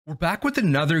We're back with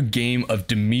another game of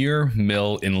Dimir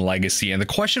Mill in Legacy, and the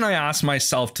question I asked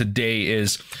myself today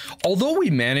is, although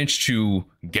we managed to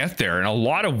get there in a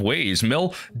lot of ways,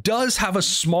 Mill does have a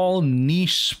small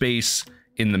niche space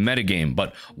in the metagame.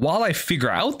 But while I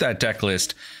figure out that deck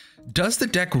list, does the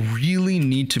deck really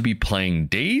need to be playing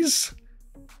Daze?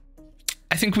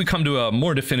 I think we come to a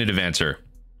more definitive answer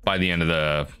by the end of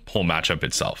the whole matchup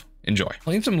itself. Enjoy.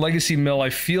 Playing some Legacy Mill,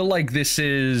 I feel like this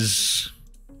is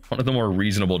one of the more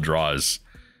reasonable draws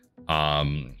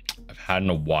I've had in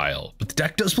a while, but the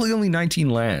deck does play only 19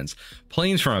 lands.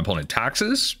 Planes from my opponent.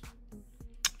 Taxes.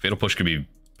 Fatal Push could be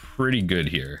pretty good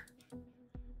here.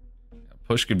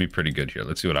 Push could be pretty good here.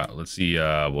 Let's see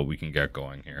what we can get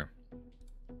going here.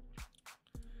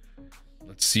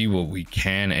 Let's see what we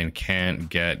can and can't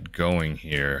get going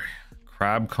here.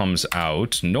 Crab comes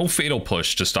out. No Fatal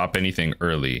Push to stop anything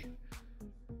early.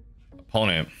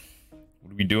 Opponent.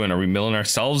 What are we doing? Are we milling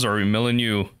ourselves or are we milling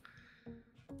you?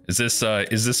 Is this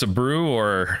a brew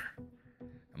or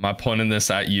am I pointing this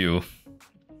at you?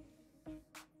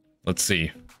 Let's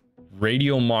see.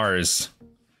 Radio Mars.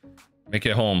 Make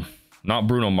it home. Not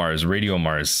Bruno Mars, Radio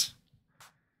Mars.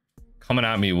 Coming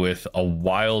at me with a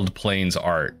Wild Plains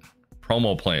art.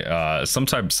 Promo play, some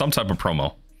type of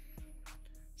promo.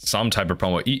 Some type of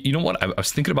promo. You know what? I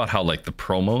was thinking about how like the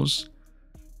promos.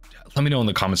 Let me know in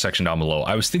the comment section down below.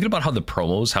 I was thinking about how the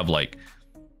promos have like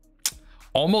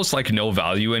almost like no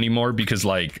value anymore, because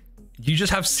like you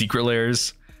just have Secret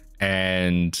Lairs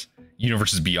and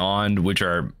Universes Beyond, which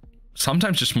are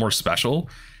sometimes just more special,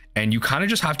 and you kind of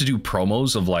just have to do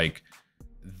promos of like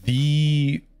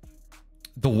the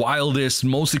wildest,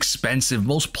 most expensive,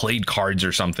 most played cards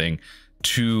or something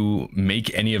to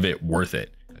make any of it worth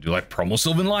it. I do like promo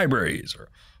Sylvan Libraries or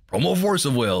promo Force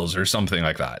of Wills or something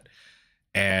like that.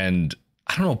 And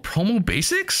I don't know, promo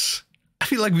basics? I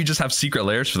feel like we just have Secret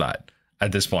Lairs for that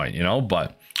at this point, you know?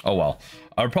 But oh well.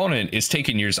 Our opponent is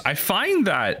taking yours. I find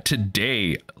that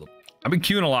today, I've been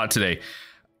queuing a lot today.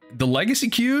 The Legacy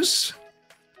queues,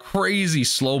 crazy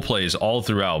slow plays all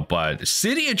throughout, but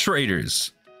City of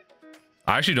Traders,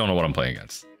 I actually don't know what I'm playing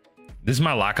against. This is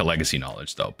my lack of Legacy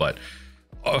knowledge though, but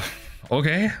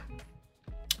okay.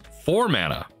 4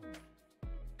 mana.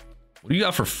 What do you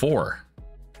got for 4?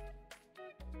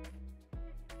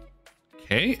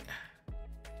 Okay.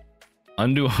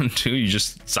 Undo, you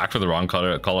just sack for the wrong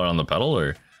color on the pedal,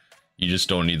 or you just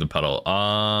don't need the pedal?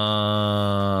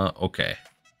 Okay.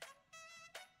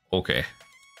 Okay.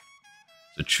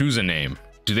 So choose a name.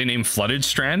 Do they name Flooded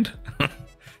Strand? I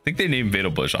think they name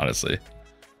Fatal Push, honestly.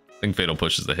 I think Fatal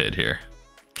Push is the hit here.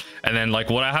 And then like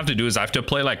what I have to do is I have to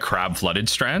play like Crab Flooded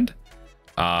Strand.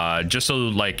 Just so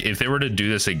like if they were to do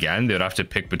this again, they'd have to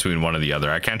pick between one or the other.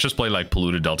 I can't just play like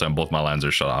Polluted Delta and both my lands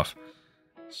are shut off.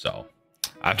 So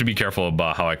I have to be careful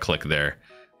about how I click there.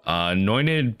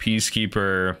 Anointed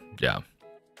Peacekeeper. Yeah.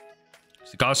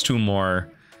 So it costs 2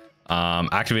 more.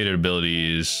 Activated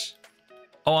abilities.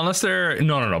 Oh, unless they're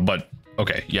no, but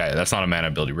okay, yeah, that's not a mana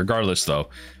ability. Regardless though,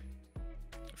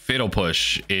 Fatal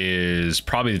Push is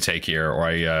probably the take here, or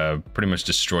I pretty much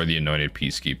destroy the Anointed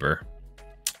Peacekeeper.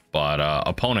 But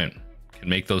opponent can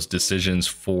make those decisions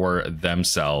for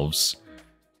themselves.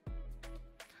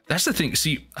 That's the thing.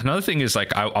 See, another thing is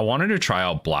like I wanted to try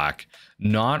out black,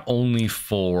 not only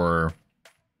for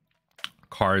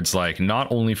cards like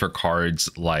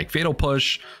Fatal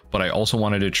Push, but I also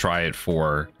wanted to try it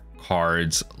for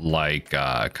cards like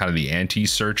kind of the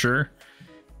anti-searcher,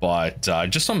 but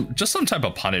just some type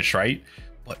of punish, right?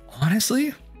 But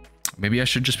honestly, maybe I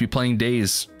should just be playing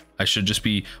Daze. I should just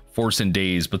be forcing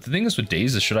Daze. But the thing is with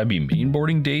Daze is, should I be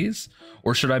mainboarding Daze,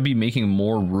 or should I be making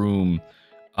more room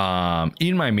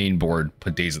in my main board,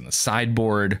 put Daze in the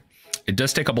sideboard? It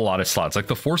does take up a lot of slots. Like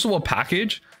the Force of Will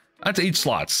package, that's 8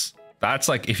 slots. That's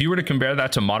like, if you were to compare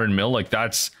that to Modern Mill, like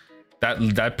that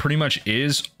pretty much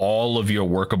is all of your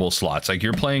workable slots. Like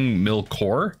you're playing Mill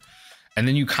Core, and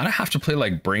then you kind of have to play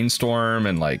like Brainstorm,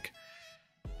 and like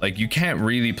you can't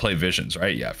really play Visions,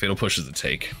 right? Yeah, Fatal Push is the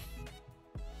take.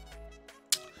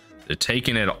 They're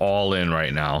taking it all in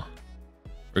right now.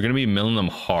 We're gonna be milling them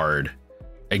hard.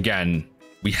 Again,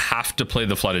 we have to play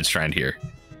the Flooded Strand here.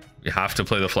 We have to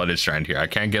play the Flooded Strand here. I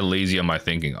can't get lazy on my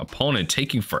thinking. Opponent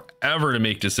taking forever to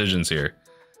make decisions here.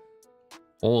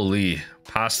 Holy,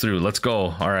 pass through. Let's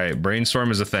go. All right,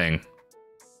 Brainstorm is a thing.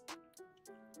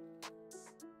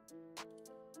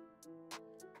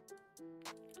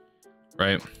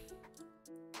 Right.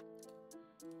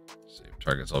 Save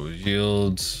targets always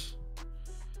yields.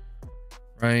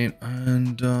 Right,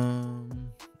 and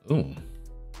ooh.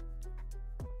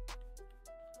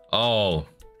 Oh,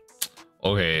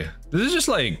 okay. This is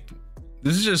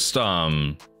just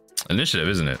Initiative,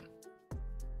 isn't it?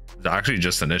 It's actually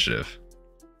just initiative.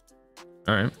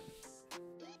 All right.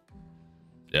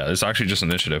 Yeah, it's actually just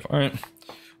initiative. All right.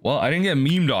 Well, I didn't get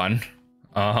memed on.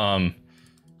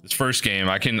 This first game,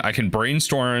 I can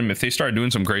brainstorm if they start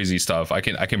doing some crazy stuff. I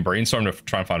can brainstorm to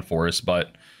try and find forest,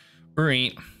 but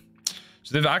right.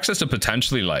 So they have access to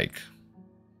potentially like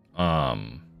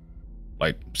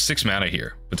 6 mana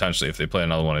here potentially if they play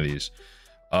another one of these.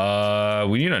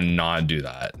 We need to not do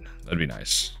that. That'd be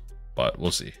nice, but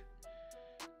we'll see.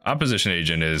 Opposition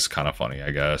agent is kind of funny, I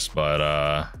guess,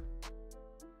 but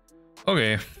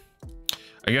okay.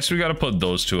 I guess we got to put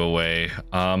those two away.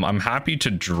 I'm happy to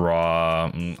draw.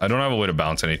 I don't have a way to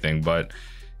bounce anything, but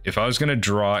if I was gonna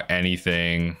draw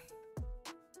anything,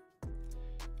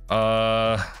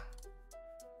 gotta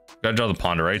draw the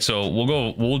Ponder, right? So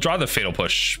we'll draw the Fatal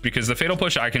Push, because the Fatal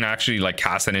Push I can actually like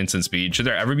cast at instant speed. Should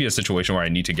there ever be a situation where I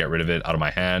need to get rid of it out of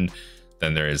my hand,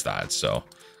 then there is that. So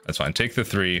that's fine. Take the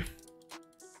 3.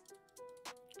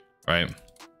 Right.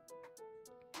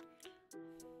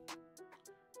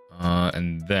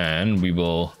 And then we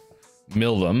will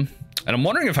mill them. And I'm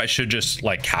wondering if I should just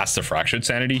like cast the Fractured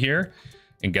Sanity here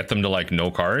and get them to like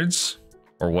no cards,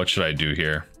 or what should I do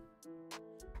here?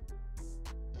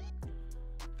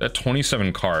 That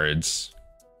 27 cards.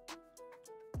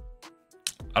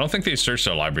 I don't think they searched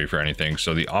their library for anything,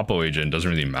 so the Oppo agent doesn't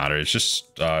really matter. It's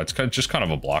just just kind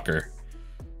of a blocker.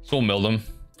 So we'll mill them.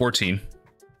 14.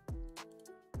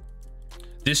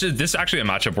 This is actually a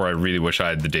matchup where I really wish I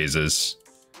had the Dazes.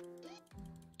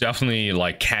 Definitely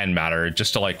like can matter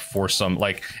just to like force some,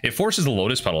 like it forces the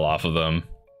Lotus Petal off of them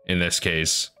in this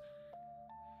case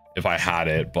if I had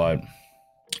it, but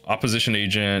opposition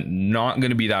agent not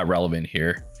going to be that relevant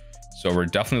here, so we're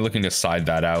definitely looking to side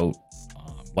that out.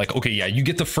 Like, okay, yeah, you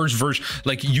get the first version,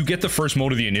 like you get the first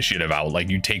mode of the initiative out,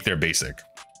 like you take their basic,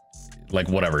 like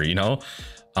whatever, you know.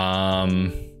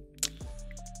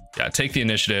 Yeah, take the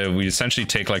initiative. We essentially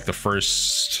take like the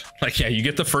first, like, yeah, you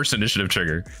get the first initiative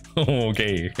trigger.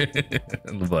 Okay.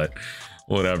 But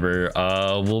whatever.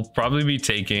 We'll probably be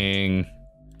taking,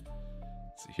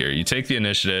 let's see here, you take the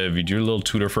initiative, you do a little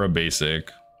tutor for a basic.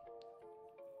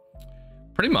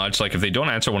 Pretty much like if they don't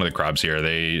answer one of the crabs here,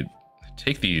 they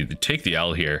take the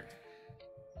L here.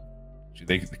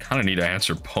 They kind of need to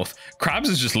answer both. Crabs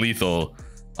is just lethal.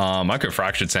 I could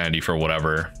Fractured Sanity for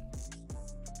whatever.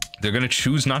 They're gonna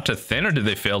choose not to thin, or did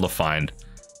they fail to find?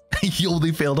 Yo,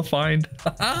 they failed to find.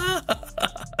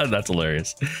 That's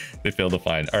hilarious. They failed to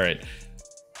find. All right.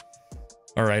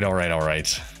 All right. All right. All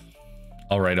right.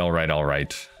 All right. All right. All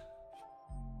right.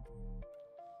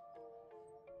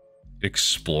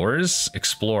 Explores?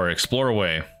 Explore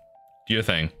away. Do your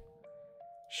thing.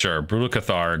 Sure. Brutal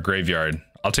Cathar, Graveyard.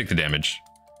 I'll take the damage.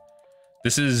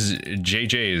 This is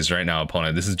JJ's right now,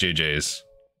 opponent. This is JJ's.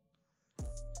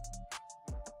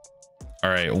 All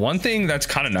right, one thing that's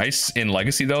kind of nice in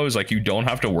Legacy though is like you don't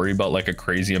have to worry about like a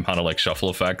crazy amount of like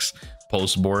shuffle effects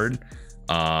post board.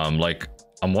 Like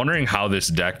I'm wondering how this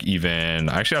deck even,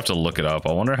 I actually have to look it up.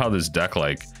 I wonder how this deck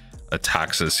like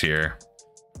attacks us here.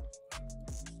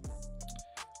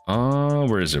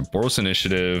 Where is it? Boros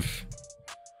Initiative.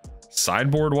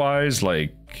 Sideboard wise,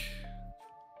 like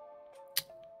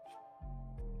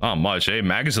not much. Hey,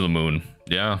 Magus of the Moon.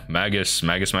 Yeah, Magus.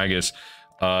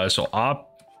 So op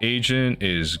agent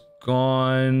is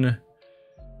gone.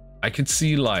 I could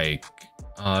see like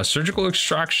surgical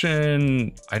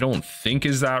extraction, I don't think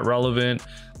is that relevant.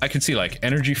 I could see like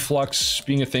energy flux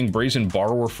being a thing. Brazen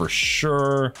Borrower for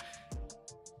sure.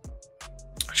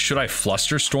 Should I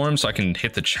Flusterstorm so I can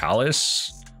hit the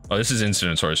chalice? Oh, this is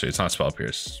instant sorcery. It's not spell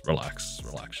pierce. Relax,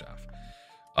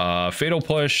 Shaft. Fatal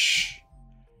push.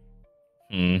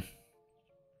 Yeah,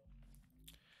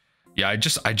 I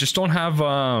just don't have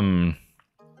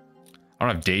I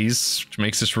don't have Daze, which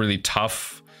makes this really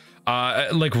tough.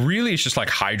 Like really it's just like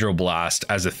Hydroblast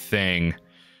as a thing,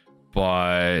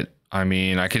 but I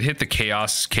mean I could hit the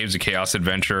Chaos Caves of Chaos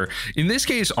Adventure. In this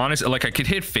case, honestly, like I could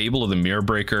hit Fable of the Mirror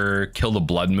Breaker, kill the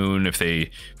Blood Moon if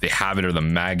they have it, or the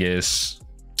Magus.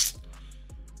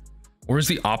 Or is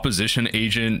the opposition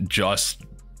agent just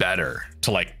better to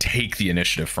like take the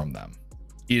initiative from them?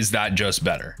 Is that just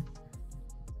better?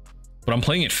 But I'm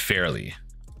playing it fairly.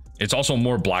 It's also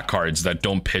more black cards that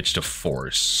don't pitch to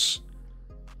force.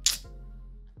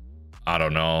 I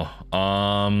don't know.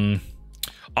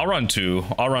 I'll run two.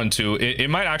 It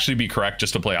might actually be correct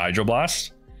just to play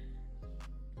Hydroblast.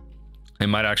 It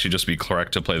might actually just be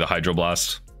correct to play the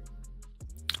Hydroblast.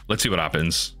 Let's see what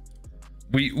happens.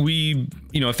 We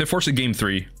you know, if they force a game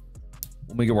 3,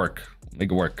 we'll make it work.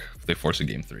 If they force a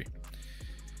game 3.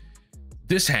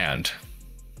 This hand.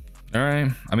 All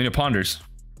right. I mean, it ponders.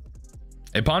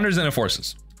 It ponders and it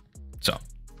forces. So,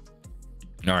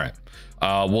 all right.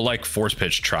 We'll like force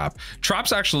pitch trap.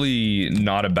 Trap's actually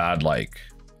not a bad like.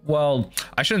 Well,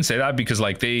 I shouldn't say that because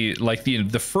like they like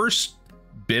the first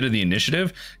bit of the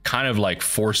initiative kind of like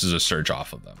forces a search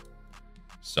off of them.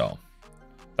 So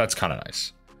that's kind of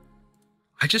nice.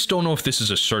 I just don't know if this is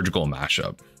a surgical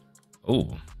mashup.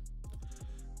 Oh,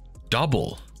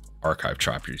 double archive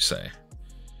trap, you say?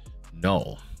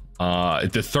 No.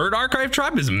 The third archive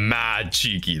trap is mad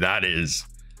cheeky. That is.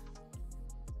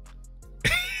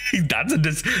 That's a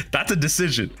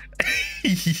decision.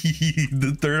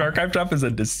 The third archive trap is a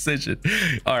decision.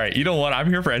 All right, you know what? I'm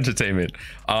here for entertainment.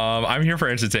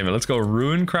 Let's go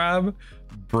Ruin Crab,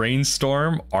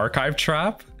 Brainstorm, archive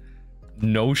trap,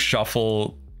 no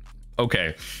shuffle.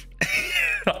 Okay.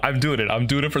 I'm doing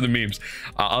it for the memes.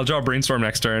 I'll draw Brainstorm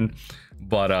next turn,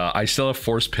 but I still have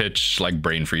force pitch, like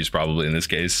brain freeze probably in this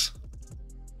case.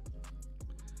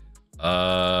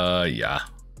 Yeah.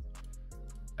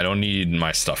 I don't need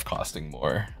my stuff costing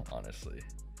more, honestly.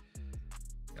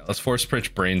 Yeah, let's force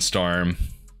pitch Brainstorm.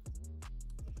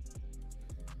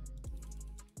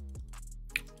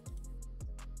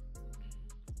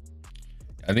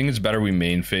 I think it's better we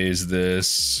main phase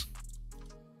this.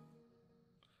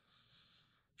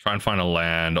 Try and find a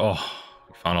land. Oh,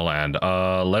 we found a land.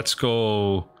 Let's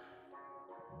go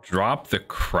drop the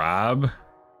crab.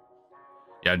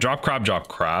 Yeah, drop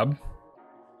crab.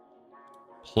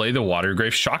 Play the Watery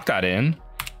Grave, shock that in.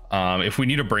 If we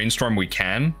need a Brainstorm, we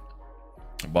can.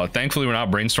 But thankfully, we're not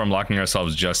Brainstorm locking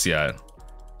ourselves just yet.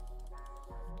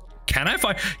 Can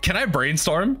I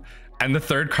Brainstorm? And the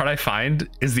third card I find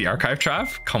is the Archive Trap?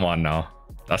 Come on now.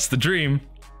 That's the dream.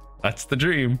 That's the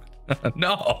dream.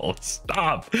 No,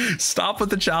 stop. Stop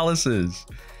with the chalices.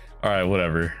 All right,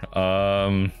 whatever. All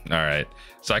right.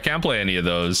 So I can't play any of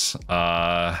those.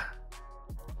 All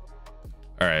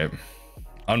right.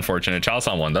 Unfortunate. Chalice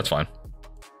on one. That's fine.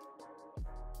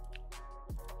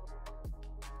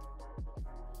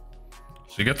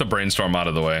 So you get the Brainstorm out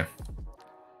of the way.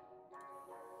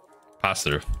 Pass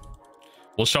through.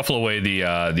 We'll shuffle away the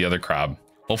other crab.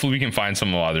 Hopefully we can find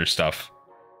some other stuff.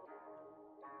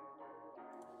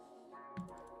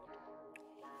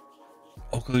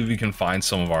 Hopefully we can find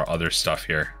some of our other stuff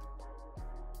here.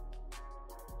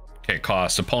 Okay,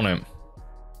 cost. Opponent.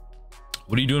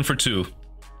 What are you doing for 2?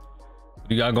 What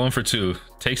do you got going for 2?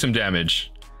 Take some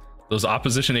damage. Those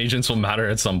opposition agents will matter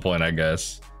at some point, I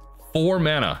guess. 4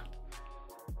 mana.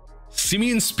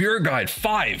 Simian Spirit Guide,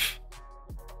 5.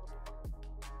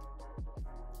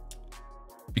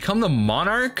 Become the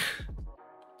Monarch?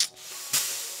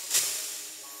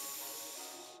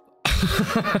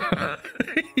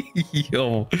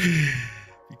 Yo,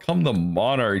 become the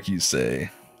Monarch, you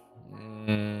say?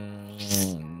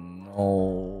 No.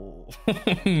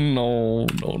 No.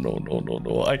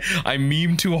 I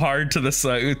meme too hard to the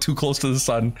sun, too close to the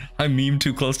sun. I meme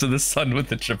too close to the sun with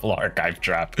the triple archive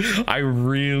trap. I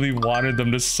really wanted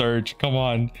them to search. Come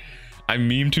on. I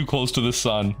meme too close to the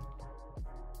sun.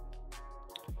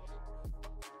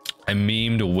 I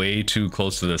memed way too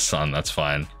close to the sun. That's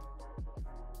fine.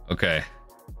 Okay.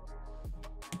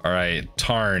 All right.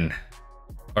 Tarn.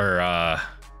 Or,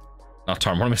 not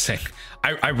Tarn. What am I saying?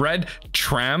 I read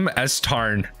Tram as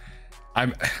Tarn. I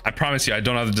promise you, I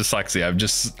don't have the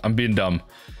dyslexia. I'm being dumb.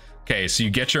 Okay, so you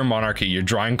get your Monarchy. You're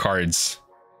drawing cards.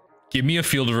 Give me a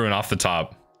Field of Ruin off the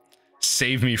top.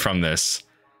 Save me from this.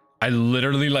 I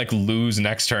literally like lose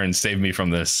next turn. Save me from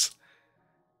this.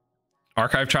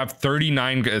 Archive Trap,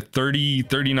 39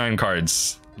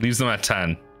 cards. Leaves them at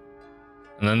 10.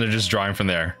 And then they're just drawing from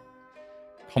there.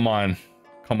 Come on.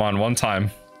 Come on, one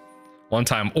time. Or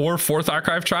 4th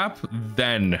Archive Trap,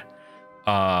 then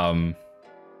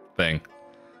thing.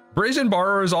 Brazen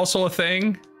Borrower is also a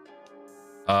thing.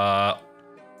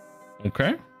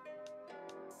 Okay.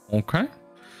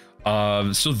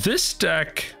 So this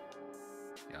deck,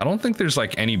 I don't think there's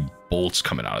like any bolts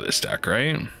coming out of this deck,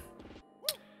 right?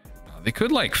 They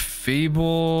could like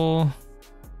Fable.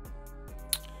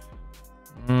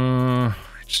 I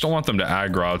just don't want them to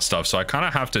aggro out stuff, so I kind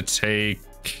of have to take.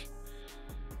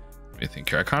 Let me think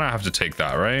here. I kind of have to take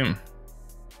that, right?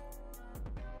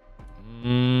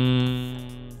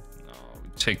 No, we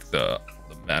take the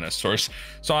mana source.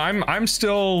 So I'm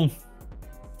still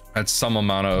at some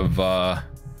amount of mana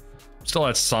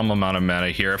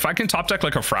here. If I can top deck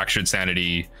like a Fractured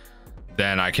Sanity,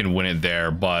 then I can win it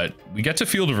there. But we get to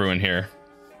Field of Ruin here.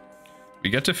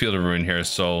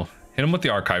 So hit them with the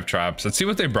Archive Traps. Let's see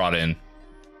what they brought in.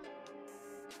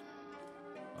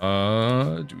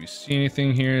 Do we see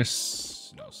anything here?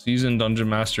 No. Seasoned Dungeon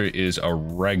Master is a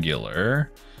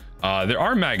regular. There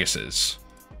are Maguses.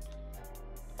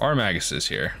 are Maguses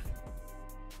here.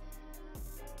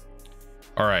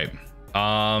 All right.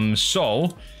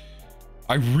 So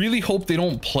I really hope they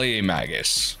don't play a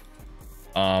Magus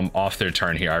off their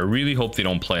turn here. I really hope they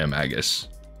don't play a Magus,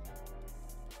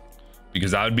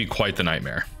 because that would be quite the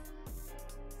nightmare.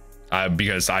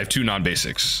 Because I have 2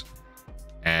 non-basics,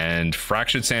 and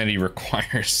Fractured Sanity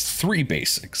requires 3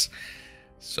 basics,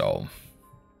 so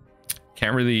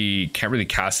can't really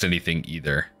cast anything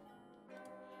either.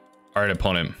 All right,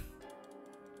 opponent,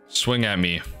 swing at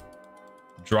me.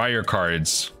 Draw your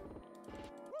cards.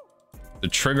 The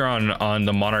trigger on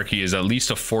the Monarchy is at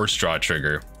least a force draw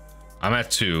trigger. I'm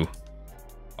at 2.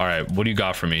 All right, what do you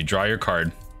got for me? Draw your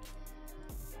card.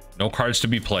 No cards to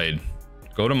be played.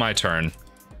 Go to my turn.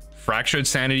 Fractured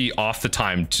Sanity off the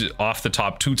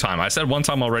top 2 time. I said 1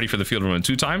 time already for the field ruin.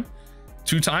 2 time?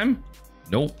 2 time?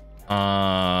 Nope.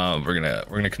 We're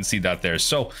gonna concede that there.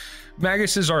 So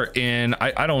Maguses are in.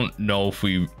 I don't know if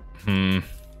we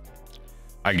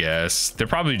I guess they're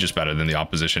probably just better than the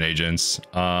opposition agents.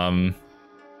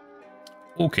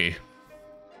 Okay.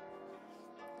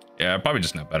 Yeah, probably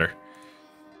just not better.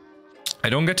 I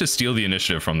don't get to steal the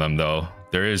initiative from them though.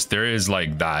 There is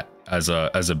like that as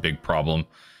a big problem.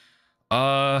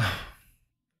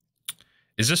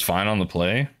 Is this fine on the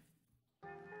play?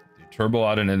 They turbo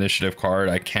out an initiative card.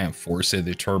 I can't force it.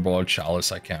 They turbo out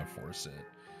Chalice. I can't force it.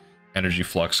 Energy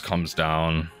Flux comes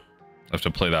down. I have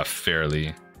to play that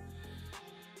fairly.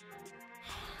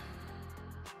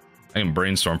 I can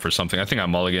Brainstorm for something. I think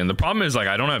I'm mulligan. The problem is, like,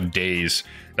 I don't have Daze.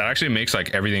 That actually makes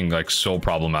like everything like so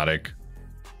problematic.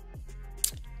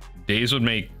 Daze would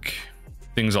make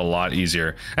things a lot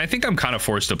easier. I think I'm kind of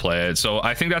forced to play it, so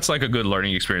I think that's like a good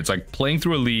learning experience, like playing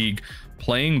through a league,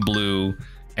 playing blue,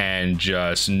 and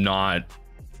just not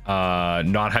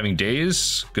having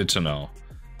Daze. Good to know.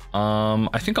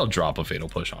 I think I'll drop a Fatal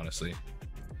Push, honestly.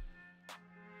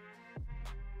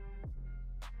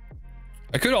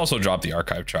 I could also drop the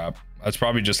Archive Trap. That's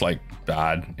probably just like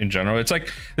bad in general. It's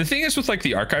like the thing is with like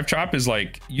the Archive Trap is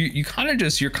like you're kind of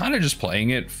just playing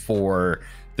it for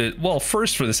the, well,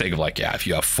 first for the sake of like, yeah, if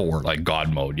you have 4 like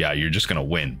God mode, yeah, you're just gonna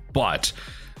win. But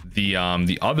the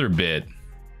other bit,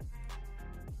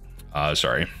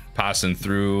 sorry, passing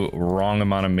through wrong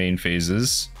amount of main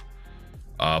phases.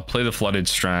 Play the Flooded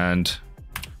Strand,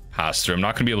 pass through. I'm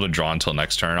not gonna be able to draw until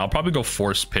next turn. I'll probably go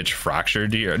Force Pitch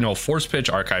Fractured here. No, Force Pitch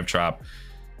Archive Trap,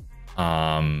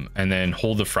 and then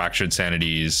hold the Fractured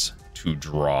Sanities to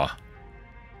draw.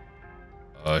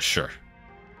 Sure.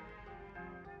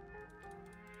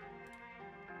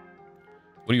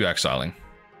 What are you exiling?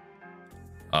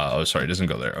 Oh, sorry, it doesn't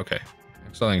go there. Okay,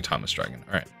 exiling Timeless Dragon.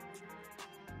 All right.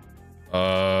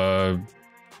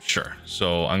 Sure.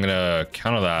 So I'm gonna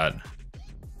counter that.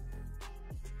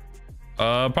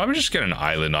 Probably just get an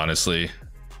island, honestly.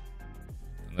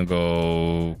 And then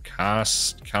go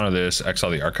cast, counter this, exile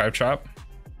the Archive Trap.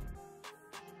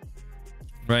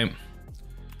 Right.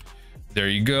 There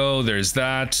you go. There's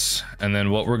that. And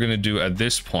then what we're gonna do at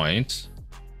this point,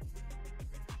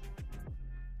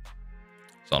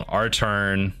 so on our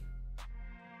turn,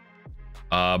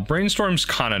 Brainstorm's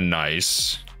kind of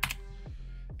nice.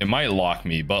 It might lock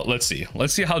me, but let's see.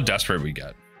 Let's see how desperate we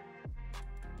get.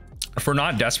 If we're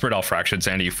not desperate, I'll Fractured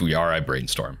Sanity. If we are, I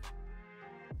Brainstorm.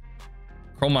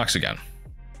 Chromox again.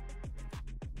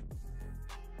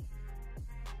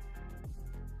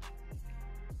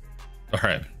 All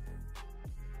right.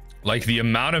 Like, the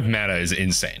amount of mana is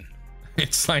insane.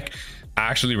 It's like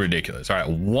actually ridiculous. All right,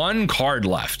 1 card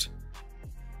left.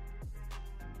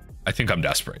 I think I'm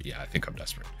desperate. Yeah, I think I'm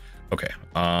desperate. Okay.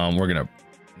 We're gonna.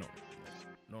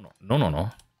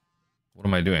 No. What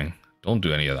am I doing? Don't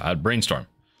do any of that. Brainstorm.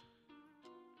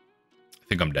 I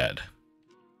think I'm dead.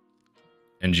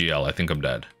 NGL, I think I'm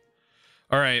dead.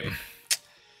 All right.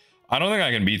 I don't think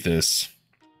I can beat this.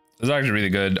 This is actually really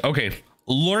good. Okay.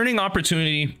 Learning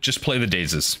opportunity. Just play the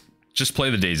Dazes. Just play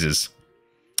the Dazes.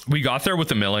 We got there with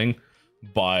the milling,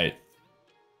 but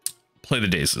play the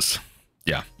Dazes.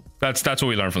 Yeah. That's what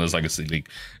we learned from this Legacy League.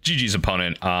 GG's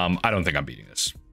opponent. I don't think I'm beating this.